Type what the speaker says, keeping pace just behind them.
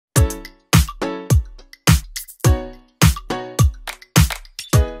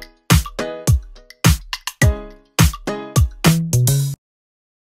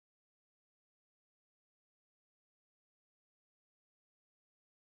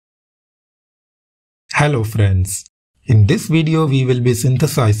Hello friends, in this video we will be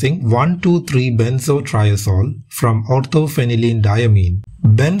synthesizing 1,2,3-benzotriazole from ortho-phenylenediamine.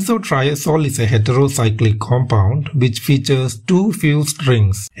 Benzotriazole is a heterocyclic compound which features two fused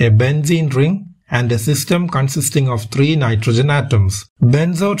rings, a benzene ring and a system consisting of 3 nitrogen atoms.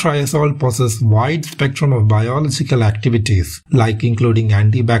 Benzotriazole possesses wide spectrum of biological activities like including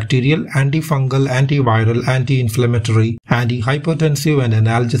antibacterial, antifungal, antiviral, anti-inflammatory, antihypertensive and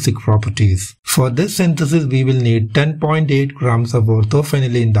analgesic properties. For this synthesis we will need 10.8 grams of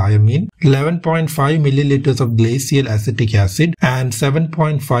ortho-phenylenediamine, 11.5 milliliters of glacial acetic acid and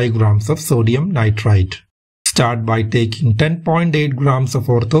 7.5 grams of sodium nitrite. Start by taking 10.8 grams of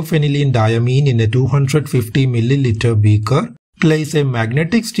ortho-phenylenediamine in a 250 milliliter beaker. Place a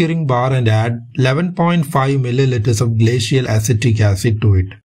magnetic stirring bar and add 11.5 milliliters of glacial acetic acid to it.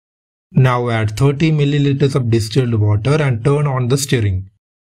 Now add 30 milliliters of distilled water and turn on the stirring.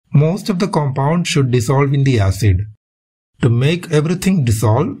 Most of the compound should dissolve in the acid. To make everything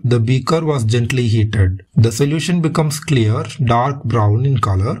dissolve, the beaker was gently heated. The solution becomes clear, dark brown in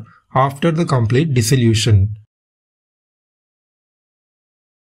color after the complete dissolution.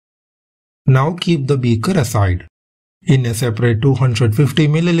 Now keep the beaker aside. In a separate 250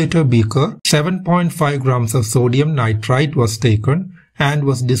 milliliter beaker, 7.5 grams of sodium nitrite was taken and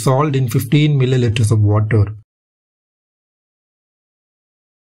was dissolved in 15 milliliters of water.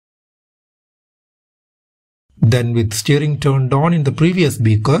 Then with stirring turned on in the previous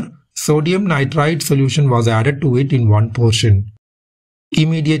beaker, sodium nitrite solution was added to it in one portion.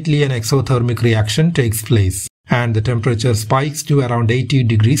 Immediately an exothermic reaction takes place and the temperature spikes to around 80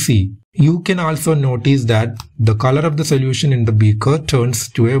 degrees C. You can also notice that the color of the solution in the beaker turns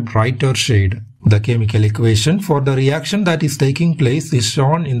to a brighter shade. The chemical equation for the reaction that is taking place is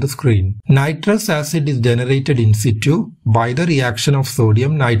shown in the screen. Nitrous acid is generated in situ by the reaction of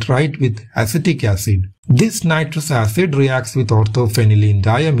sodium nitrite with acetic acid. This nitrous acid reacts with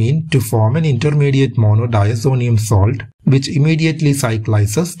ortho-phenylenediamine to form an intermediate monodiazonium salt, which immediately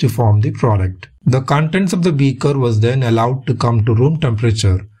cyclizes to form the product. The contents of the beaker was then allowed to come to room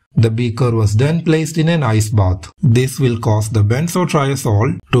temperature. The beaker was then placed in an ice bath. This will cause the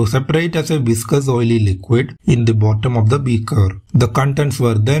benzotriazole to separate as a viscous oily liquid in the bottom of the beaker. The contents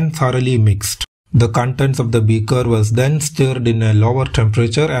were then thoroughly mixed. The contents of the beaker was then stirred in a lower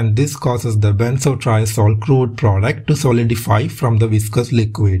temperature and this causes the benzotriazole crude product to solidify from the viscous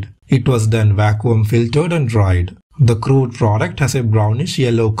liquid. It was then vacuum filtered and dried. The crude product has a brownish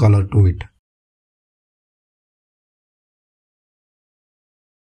yellow color to it.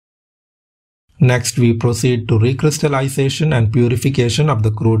 Next, we proceed to recrystallization and purification of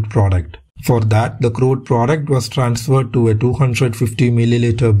the crude product. For that, the crude product was transferred to a 250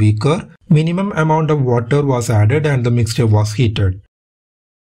 milliliter beaker. Minimum amount of water was added and the mixture was heated.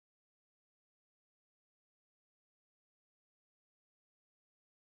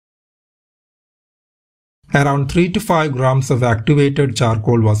 Around 3 to 5 grams of activated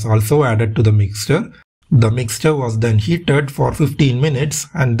charcoal was also added to the mixture. The mixture was then heated for 15 minutes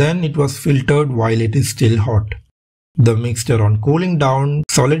and then it was filtered while it is still hot. The mixture on cooling down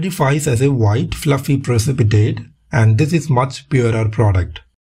solidifies as a white fluffy precipitate and this is much purer product.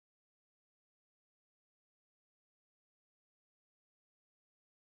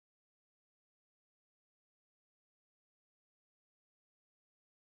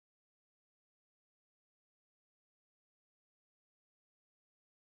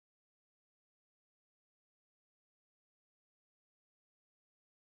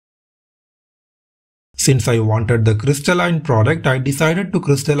 Since I wanted the crystalline product, I decided to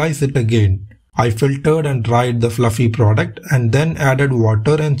crystallize it again. I filtered and dried the fluffy product and then added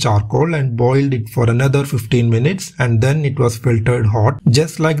water and charcoal and boiled it for another 15 minutes and then it was filtered hot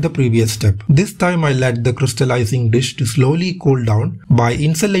just like the previous step. This time I let the crystallizing dish to slowly cool down by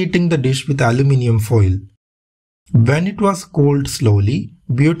insulating the dish with aluminium foil. When it was cooled slowly,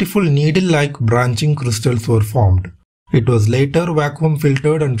 beautiful needle-like branching crystals were formed. It was later vacuum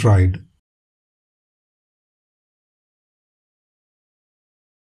filtered and dried.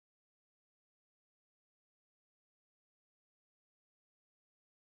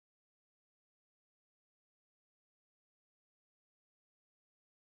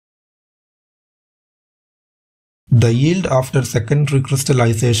 The yield after secondary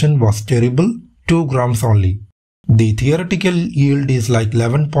crystallization was terrible, 2 grams only. The theoretical yield is like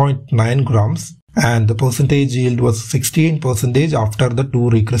 11.9 grams and the percentage yield was 16% after the 2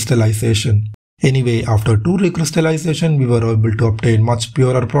 recrystallization. Anyway, after 2 recrystallization we were able to obtain much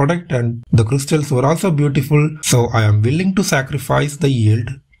purer product and the crystals were also beautiful, so I am willing to sacrifice the yield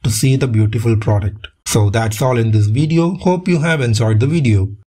to see the beautiful product. So that's all in this video. Hope you have enjoyed the video.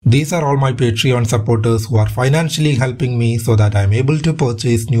 These are all my Patreon supporters who are financially helping me so that I am able to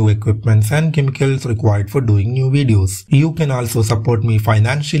purchase new equipments and chemicals required for doing new videos. You can also support me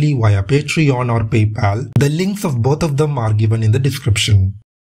financially via Patreon or PayPal. The links of both of them are given in the description.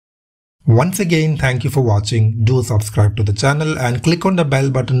 Once again, thank you for watching. Do subscribe to the channel and click on the bell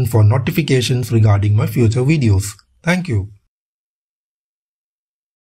button for notifications regarding my future videos. Thank you.